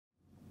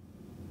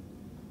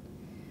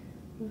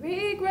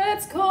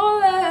Regrets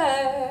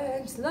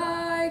collect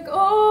like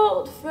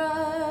old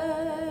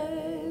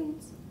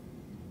friends,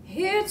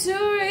 here to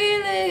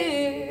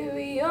relive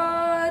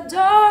your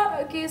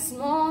darkest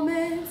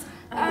moments.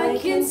 I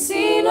can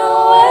see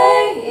no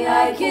way,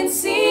 I can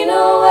see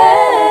no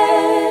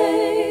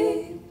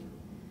way.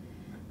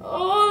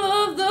 All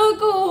of the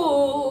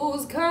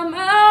ghouls come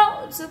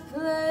out to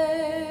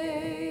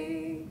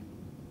play.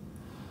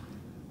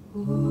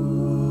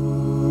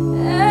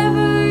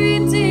 Every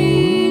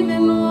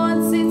demon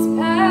wants its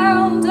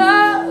pound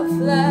of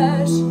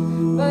flesh,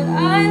 but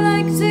I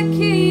like to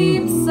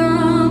keep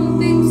some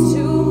things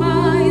to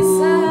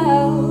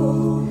myself.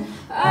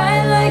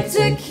 I like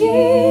to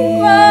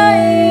keep my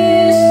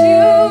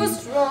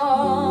issues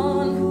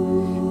drawn.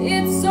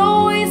 It's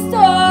always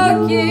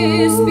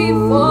darkest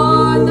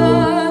before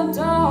the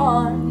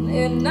dawn,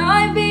 and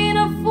I've been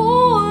a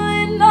fool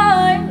and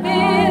I've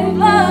been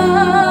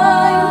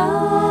blind.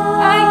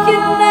 I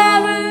can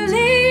never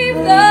leave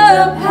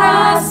the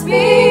past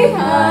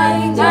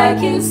behind. I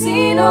can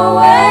see no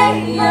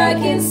way, I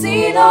can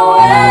see no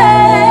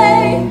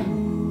way.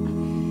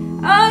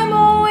 I'm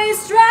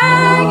always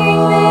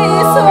dragging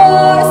this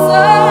horse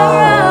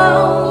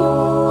around.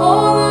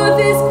 All of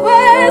his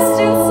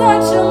questions,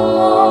 such a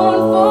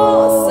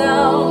mournful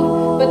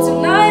sound. But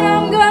tonight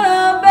I'm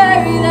gonna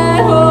bury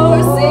that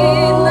horse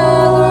in the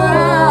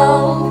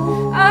ground.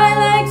 I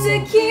like to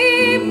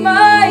keep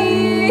my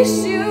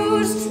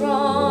issues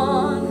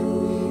drawn.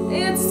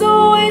 It's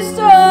always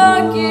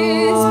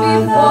darkest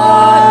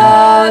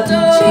before the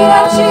dawn. Shake it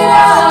out, shake it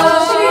out,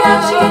 shake it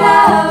out, shake it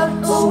out.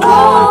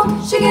 Oh,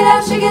 shake it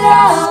out, shake it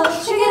out,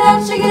 shake it out,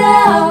 shake it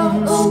out.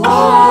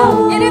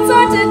 Oh, and it's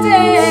hard to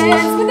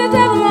dance with the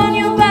devil on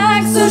your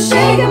back, so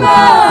shake him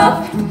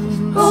up.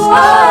 Oh,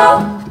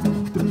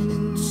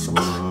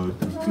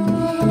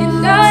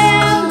 and I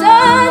am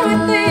done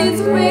with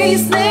this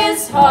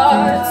graceless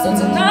heart, so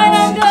tonight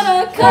I'm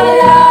gonna cut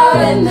it out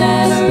and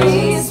then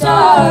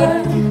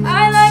restart.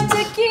 I like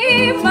to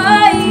keep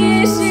my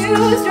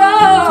issues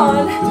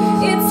drawn.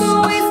 It's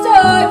always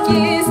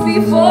darkest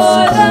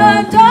before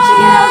the dawn.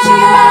 Shake it out,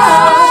 shake it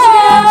out,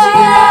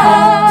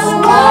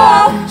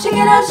 shake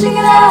it out, shake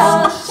it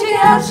out, shake it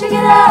out, shake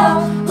it out.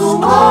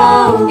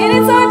 Oh, and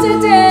it's hard to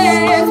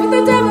dance with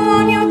the devil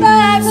on your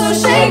back, so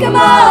shake him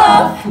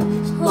up.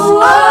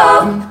 Oh,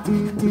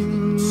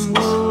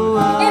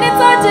 and it's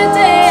hard to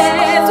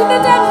dance with the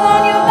devil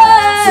on your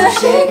back, so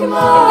shake him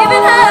up.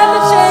 Given half a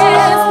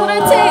chance,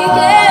 wouldn't take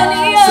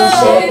any of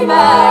it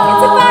back.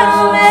 It's a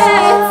final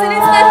mess and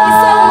it's left you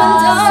so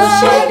undone, so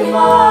shake him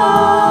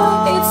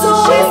up. It's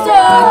always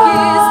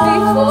darkest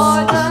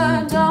before the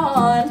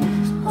dawn.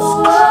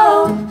 Oh,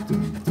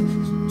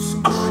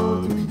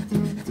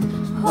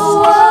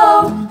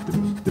 oh,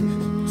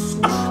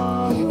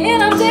 and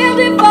I'm damned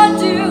if I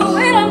do,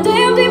 and I'm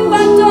damned if I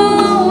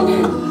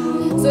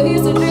don't. So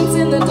here's the drinks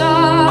in the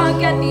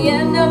dark at the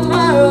end of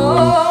my road.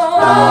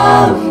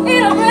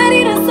 And I'm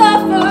ready to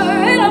suffer,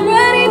 and I'm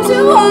ready to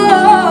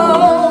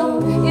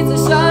hold. It's a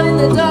shot in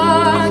the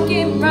dark,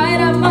 getting right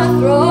at my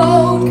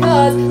throat.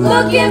 Cause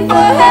looking for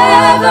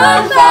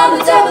heaven, found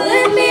the devil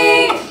in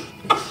me.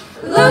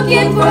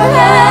 Looking for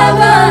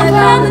heaven,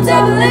 found the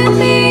devil in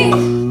me.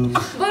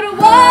 But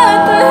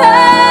what the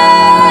hell,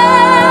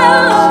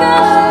 I'm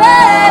gonna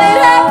let it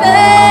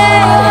happen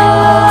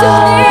to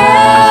me.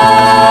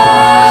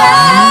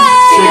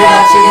 Shake it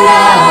out, shake it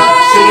out,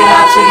 shake it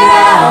out, shake it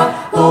out.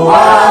 Oh,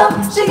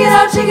 shake it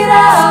out, shake it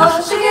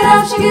out, shake it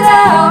out, shake it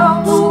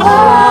out.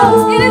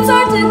 Oh, and it's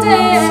hard to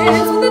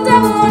dance with the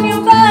devil on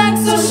your back,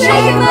 so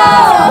shake him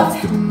up.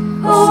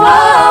 Oh,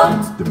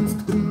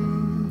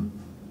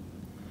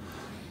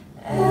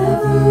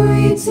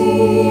 every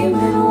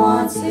demon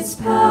wants its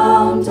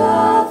pound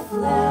of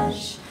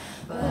flesh,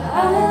 but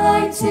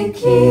I like to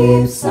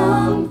keep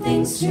some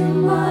things to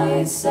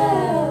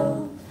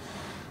myself.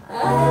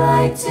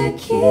 I like to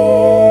keep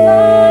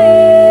my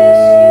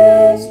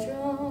issues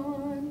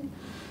drawn.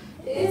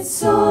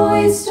 It's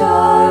always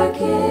dark